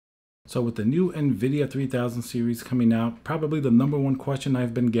So with the new Nvidia 3000 series coming out, probably the number one question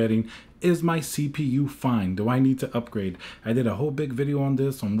I've been getting is my CPU fine? Do I need to upgrade? I did a whole big video on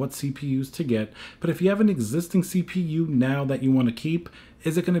this, on what CPUs to get, but if you have an existing CPU now that you want to keep,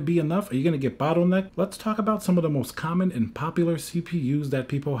 is it going to be enough? Are you going to get Bottleneck? Let's talk about some of the most common and popular CPUs that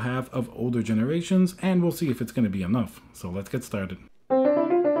people have of older generations, and we'll see if it's going to be enough. So let's get started.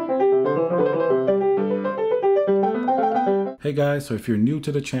 Hey guys, so if you're new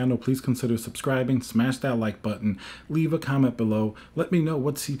to the channel, please consider subscribing, smash that like button, leave a comment below, let me know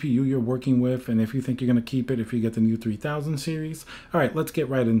what CPU you're working with and if you think you're going to keep it if you get the new 3000 series. Alright, let's get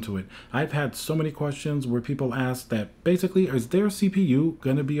right into it. I've had so many questions where people ask that basically, is their CPU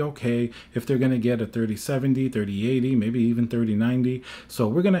going to be okay if they're going to get a 3070, 3080, maybe even 3090? So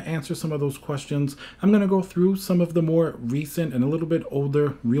we're going to answer some of those questions. I'm going to go through some of the more recent and a little bit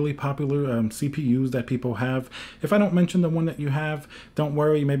older, really popular CPUs that people have. If I don't mention the one that you have, don't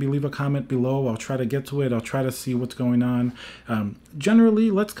worry, maybe leave a comment below. I'll try to get to it. I'll try to see what's going on.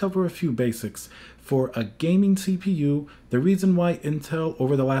 Generally, let's cover a few basics. For a gaming CPU, the reason why Intel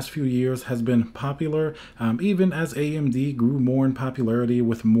over the last few years has been popular, even as AMD grew more in popularity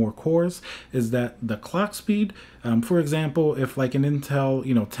with more cores, is that the clock speed, for example, if like an Intel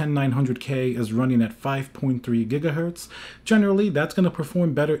 10900K is running at 5.3 gigahertz, generally that's going to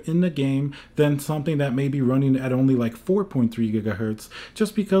perform better in the game than something that may be running at only like 4.3 gigahertz,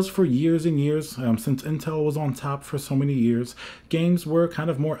 just because for years and years, since Intel was on top for so many years, games were kind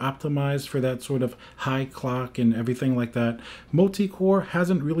of more optimized for that sort of high clock and everything like that. Multi-core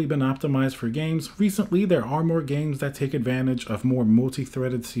hasn't really been optimized for games. Recently, there are more games that take advantage of more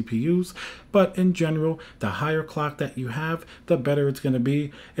multi-threaded CPUs, but in general, the higher clock that you have, the better it's going to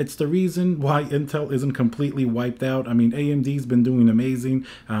be. It's the reason why Intel isn't completely wiped out. I mean, AMD's been doing amazing.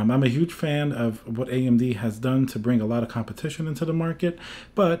 I'm a huge fan of what AMD has done to bring a lot of competition into the market,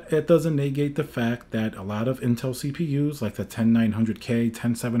 but it doesn't negate the fact that a lot of Intel CPUs, like the 10900K,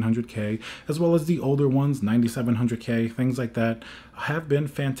 10700K, as well as the older ones, 9700K, things like that, have been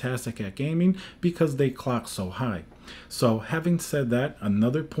fantastic at gaming because they clock so high. So having said that,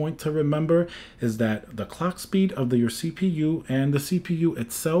 another point to remember is that the clock speed of your CPU and the CPU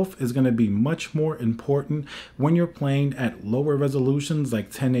itself is going to be much more important when you're playing at lower resolutions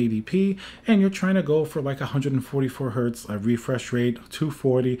like 1080p and you're trying to go for like 144 hertz a refresh rate,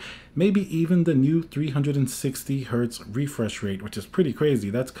 240, maybe even the new 360 hertz refresh rate, which is pretty crazy.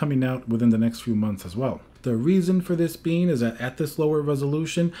 That's coming out within the next few months as well. The reason for this being is that at this lower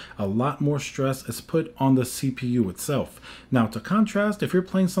resolution, a lot more stress is put on the CPU itself. Now, to contrast, if you're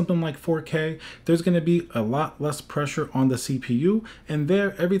playing something like 4K, there's going to be a lot less pressure on the CPU, and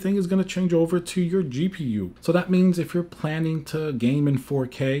there everything is going to change over to your GPU. So that means if you're planning to game in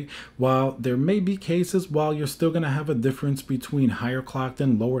 4K, while there may be cases while you're still going to have a difference between higher clocked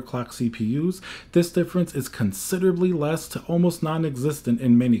and lower clock CPUs, this difference is considerably less to almost non-existent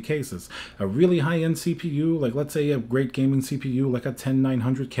in many cases. A really high-end CPU, like let's say a great gaming CPU like a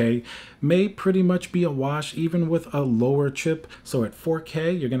 10900K, may pretty much be a wash even with a lower chip. So at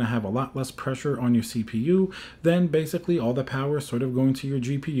 4K, you're going to have a lot less pressure on your CPU, then basically all the power sort of going to your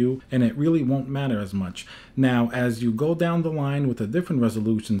GPU, and it really won't matter as much. Now, as you go down the line with the different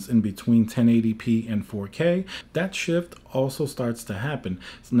resolutions in between 1080p and 4K, that shift also starts to happen.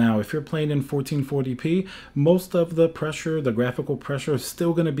 So now, if you're playing in 1440p, most of the pressure, the graphical pressure, is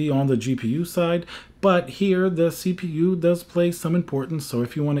still going to be on the GPU side, but here the CPU does play some importance. So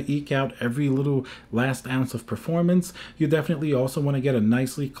if you want to eke out every little last ounce of performance, you definitely also want to get a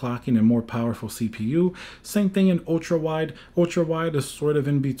nicely clocking and more powerful CPU. Same thing in ultra wide. Ultra wide is sort of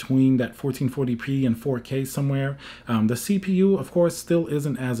in between that 1440p and 4K somewhere. The CPU, of course, still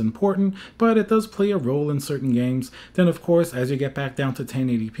isn't as important, but it does play a role in certain games. Then, of course, as you get back down to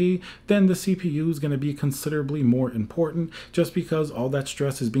 1080p, then the CPU is going to be considerably more important just because all that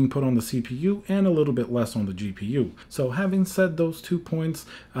stress is being put on the CPU and a little bit less on the GPU. So having said those 2 points,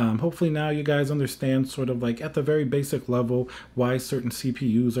 hopefully now you guys understand sort of like at the very basic level why certain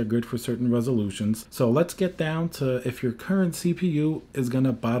CPUs are good for certain resolutions. So let's get down to if your current CPU is going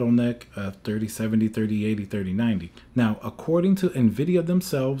to bottleneck a 3070, 3080, 3090. Now, according to Nvidia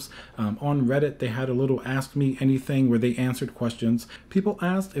themselves, on Reddit, they had a little Ask Me Anything where they answered questions. People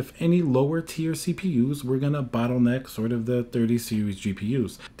asked if any lower tier CPUs were going to bottleneck sort of the 30 series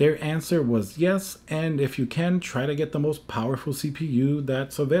GPUs. Their answer was yes, and if you can, try to get the most powerful CPU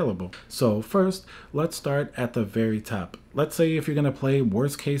that's available. So first, let's start at the very top. Let's say if you're going to play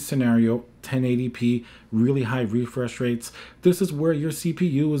worst case scenario, 1080p, really high refresh rates, this is where your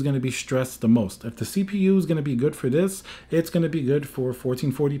CPU is going to be stressed the most. If the CPU is going to be good for this, it's going to be good for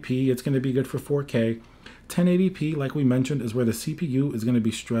 1440p, it's going to be good for 4K. 1080p, like we mentioned, is where the CPU is going to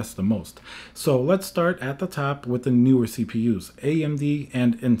be stressed the most. So let's start at the top with the newer CPUs, AMD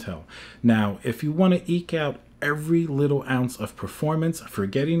and Intel. Now, if you want to eke out every little ounce of performance,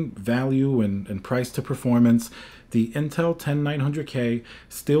 forgetting value and price to performance, the Intel 10900K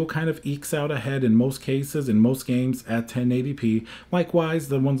still kind of ekes out ahead in most cases, in most games at 1080p. Likewise,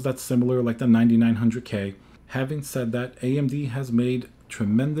 the ones that's similar, like the 9900K. Having said that, AMD has made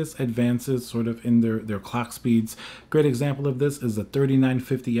tremendous advances sort of in their clock speeds. Great example of this is the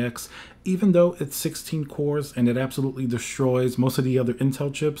 3950X. Even though it's 16 cores and it absolutely destroys most of the other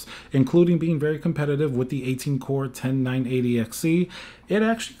Intel chips, including being very competitive with the 18-core 10980XC, it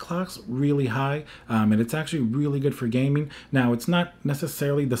actually clocks really high, and it's actually really good for gaming. Now, it's not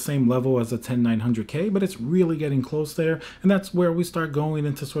necessarily the same level as the 10900K, but it's really getting close there, and that's where we start going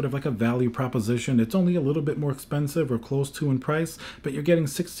into sort of like a value proposition. It's only a little bit more expensive or close to in price, but you're getting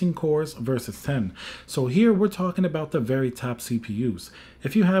 16 cores versus 10. So here we're talking about the very top CPUs.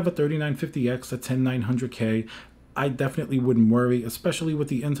 If you have a 3950X, a 10900K, I definitely wouldn't worry, especially with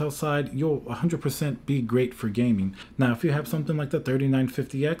the Intel side. You'll 100% be great for gaming. Now, if you have something like the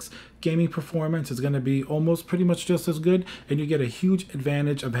 3950X, gaming performance is going to be almost pretty much just as good, and you get a huge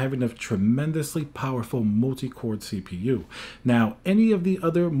advantage of having a tremendously powerful multi-core CPU. Now, any of the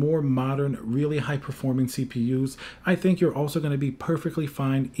other more modern, really high-performing CPUs, I think you're also going to be perfectly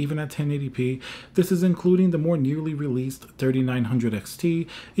fine, even at 1080p. This is including the more newly released 3900 XT,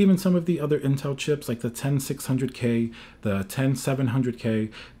 even some of the other Intel chips like the 10600K, the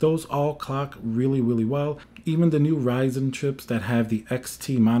 10700K, those all clock really, really well. Even the new Ryzen chips that have the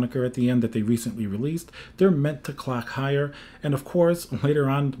XT moniker at the end that they recently released, they're meant to clock higher. And of course, later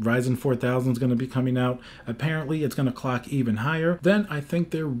on, Ryzen 4000 is going to be coming out. Apparently, it's going to clock even higher. Then I think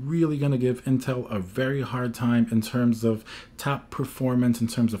they're really going to give Intel a very hard time in terms of top performance, in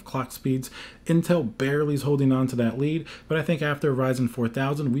terms of clock speeds. Intel barely is holding on to that lead, but I think after Ryzen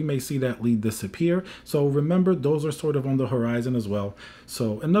 4000, we may see that lead disappear. So remember, those are sort of on the horizon as well.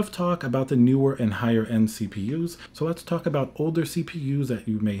 So enough talk about the newer and higher end CPUs. So let's talk about older CPUs that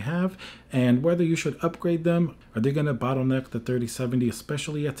you may have and whether you should upgrade them. Are they going to bottleneck the 3070,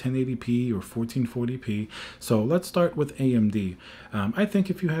 especially at 1080p or 1440p? So let's start with AMD. I think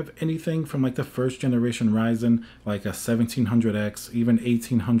if you have anything from like the first generation Ryzen, like a 1700X, even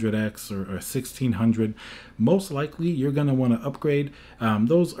 1800X or 1600, most likely you're going to want to upgrade.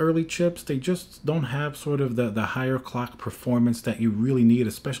 Those early chips, they just don't have sort of the higher clock performance that you really need,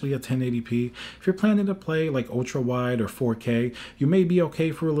 especially at 1080p. If you're planning to play like ultra wide or 4K, you may be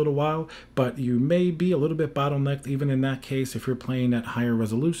okay for a little while, but you may be a little bit bottlenecked even in that case if you're playing at higher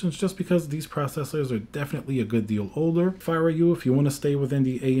resolutions, just because these processors are definitely a good deal older. If I were you, if you want to stay within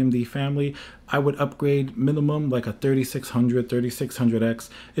the AMD family, I would upgrade minimum like a 3600, 3600X.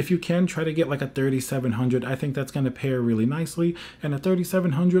 If you can, try to get like a 3700. I think that's going to pair really nicely, and a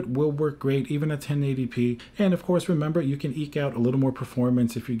 3700 will work great even at 1080p. And of course, remember, you can eke out a little more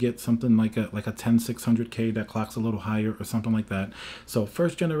performance if you get something like a 10600K that clocks a little higher or something like that. So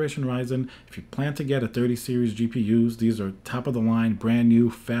first generation Ryzen, if you plan to get a 30 series GPUs, these are top of the line, brand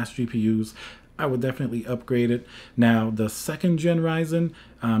new, fast GPUs. I would definitely upgrade it. Now, the second gen Ryzen,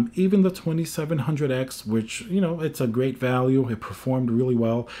 even the 2700X, which, you know, it's a great value. It performed really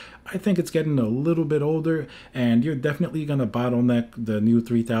well. I think it's getting a little bit older, and you're definitely going to bottleneck the new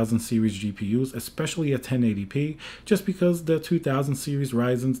 3000 series GPUs, especially at 1080p, just because the 2000 series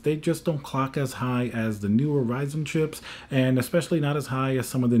Ryzens, they just don't clock as high as the newer Ryzen chips, and especially not as high as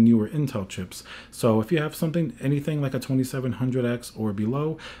some of the newer Intel chips. So if you have anything like a 2700X or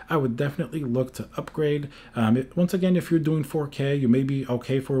below, I would definitely look to upgrade. Once again, if you're doing 4K, you may be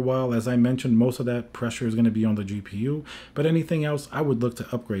okay for a while. As I mentioned, most of that pressure is going to be on the GPU, but anything else, I would look to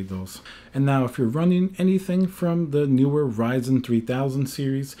upgrade those. And now if you're running anything from the newer Ryzen 3000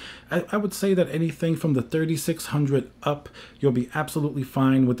 series, I would say that anything from the 3600 up, you'll be absolutely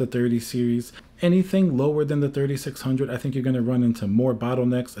fine with the 30 series. Anything lower than the 3600, I think you're going to run into more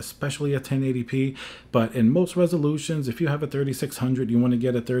bottlenecks, especially at 1080p. But in most resolutions, if you have a 3600, you want to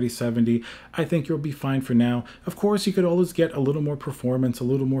get a 3070, I think you'll be fine for now. Of course, you could always get a little more performance, a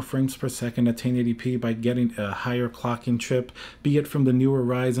little more frames per second at 1080p by getting a higher clocking chip, be it from the newer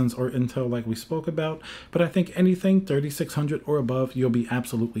Ryzens or Intel like we spoke about. But I think anything 3600 or above, you'll be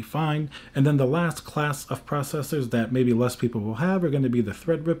absolutely fine. And then the last class of processors that maybe less people will have are going to be the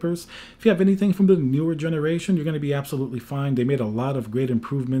Threadrippers. If you have anything from the newer generation, you're going to be absolutely fine. They made a lot of great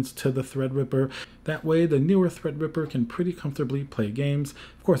improvements to the Threadripper. That way, the newer Threadripper can pretty comfortably play games.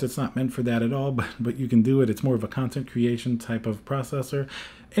 Of course, it's not meant for that at all, but you can do it. It's more of a content creation type of processor.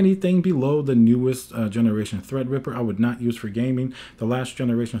 Anything below the newest generation Threadripper, I would not use for gaming. The last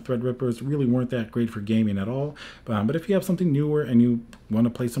generation Threadrippers really weren't that great for gaming at all. But if you have something newer and you want to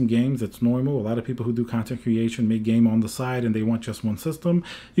play some games, it's normal. A lot of people who do content creation may game on the side and they want just one system.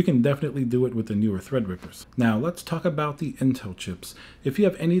 You can definitely do it with the newer Threadrippers. Now, let's talk about the Intel chips. If you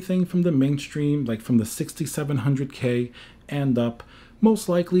have anything from the mainstream, like from the 6700K and up, most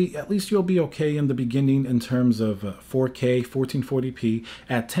likely, at least you'll be okay in the beginning in terms of 4K, 1440p.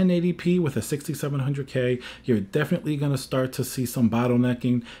 At 1080p with a 6700K, you're definitely going to start to see some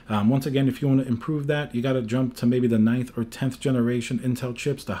bottlenecking. Once again, if you want to improve that, you got to jump to maybe the 9th or 10th generation Intel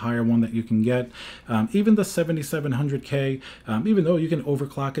chips, the higher one that you can get. Even the 7700K, even though you can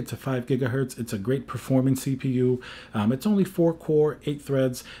overclock it to 5 gigahertz, it's a great performing CPU. It's only 4 core, 8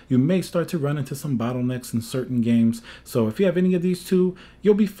 threads. You may start to run into some bottlenecks in certain games. So if you have any of these two,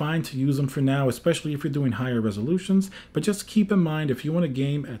 you'll be fine to use them for now, especially if you're doing higher resolutions. But just keep in mind, if you want to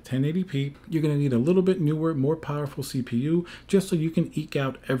game at 1080p, you're going to need a little bit newer, more powerful CPU, just so you can eke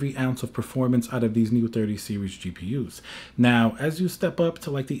out every ounce of performance out of these new 30 series GPUs. Now, as you step up to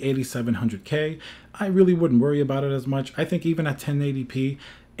like the 8700K, I really wouldn't worry about it as much. I think even at 1080p,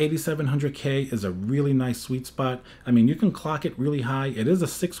 8700K is a really nice sweet spot. I mean, you can clock it really high. It is a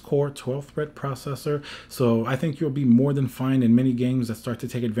 6-core, 12-thread processor, so I think you'll be more than fine in many games that start to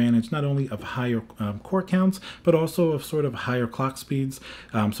take advantage not only of higher core counts, but also of sort of higher clock speeds.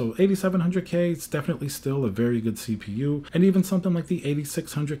 So 8700K is definitely still a very good CPU, and even something like the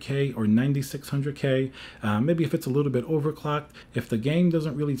 8600K or 9600K, maybe if it's a little bit overclocked, if the game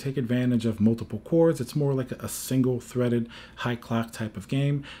doesn't really take advantage of multiple cores, it's more like a single-threaded high clock type of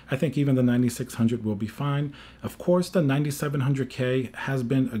game, I think even the 9600 will be fine. Of course, the 9700K has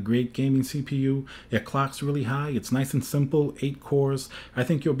been a great gaming CPU. It clocks really high. It's nice and simple, 8 cores. I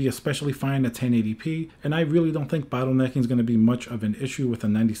think you'll be especially fine at 1080p, and I really don't think bottlenecking is going to be much of an issue with the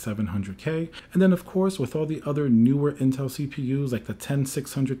 9700K. And then, of course, with all the other newer Intel CPUs like the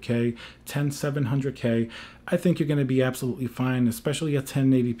 10600K, 10700K, I think you're going to be absolutely fine, especially at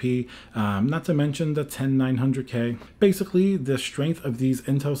 1080p, not to mention the 10900K. Basically, the strength of these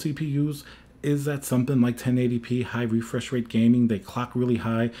Intel CPUs is that something like 1080p high refresh rate gaming, they clock really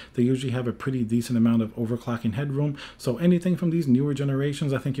high. They usually have a pretty decent amount of overclocking headroom. So anything from these newer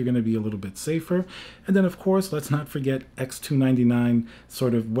generations, I think you're going to be a little bit safer. And then, of course, let's not forget X299,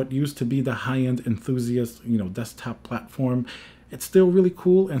 sort of what used to be the high-end enthusiast, desktop platform. It's still really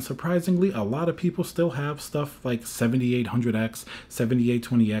cool, and surprisingly, a lot of people still have stuff like 7800X,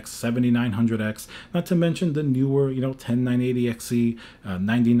 7820X, 7900X, not to mention the newer, 10980XE,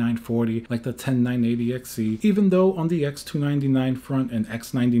 9940, like the 10980XE. Even though on the X299 front and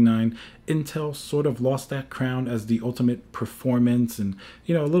X99, Intel sort of lost that crown as the ultimate performance, and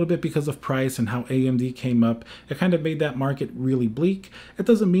a little bit because of price and how AMD came up, it kind of made that market really bleak. It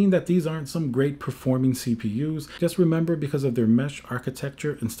doesn't mean that these aren't some great performing CPUs. Just remember, because of their mesh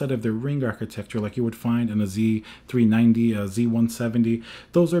architecture instead of their ring architecture like you would find in a Z390, a Z170,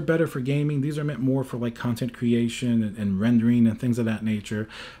 those are better for gaming. These are meant more for like content creation and rendering and things of that nature.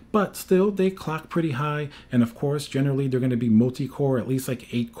 But still, they clock pretty high, and of course, generally they're going to be multi-core, at least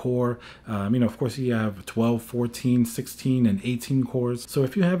like 8 core. Of course, you have 12, 14, 16, and 18 cores. So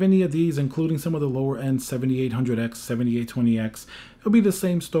if you have any of these, including some of the lower end 7800X, 7820X, it'll be the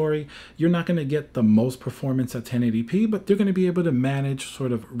same story. You're not going to get the most performance at 1080p, but they're going to be able to manage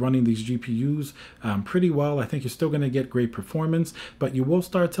sort of running these GPUs pretty well. I think you're still going to get great performance, but you will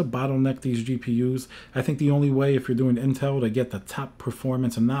start to bottleneck these GPUs. I think the only way, if you're doing Intel, to get the top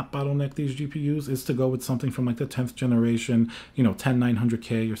performance and not bottleneck these GPUs is to go with something from like the 10th generation,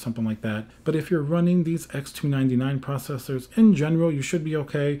 10900K or something like that. But if you're running these X299 processors, in general, you should be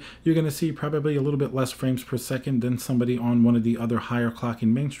okay. You're going to see probably a little bit less frames per second than somebody on one of the other higher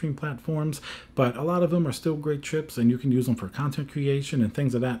clocking mainstream platforms, but a lot of them are still great chips, and you can use them for content creation and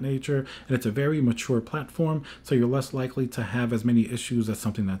things of that nature. And it's a very mature platform, so you're less likely to have as many issues as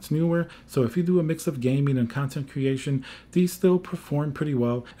something that's newer. So if you do a mix of gaming and content creation, these still perform pretty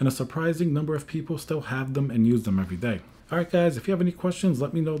well, and a surprising number of people still have them and use them every day. Alright guys, if you have any questions,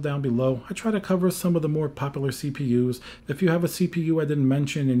 let me know down below. I try to cover some of the more popular CPUs. If you have a CPU I didn't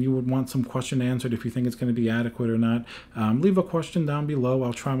mention and you would want some question answered, if you think it's going to be adequate or not, leave a question down below.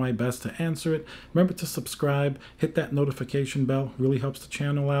 I'll try my best to answer it. Remember to subscribe, hit that notification bell, really helps the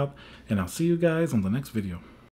channel out, and I'll see you guys on the next video.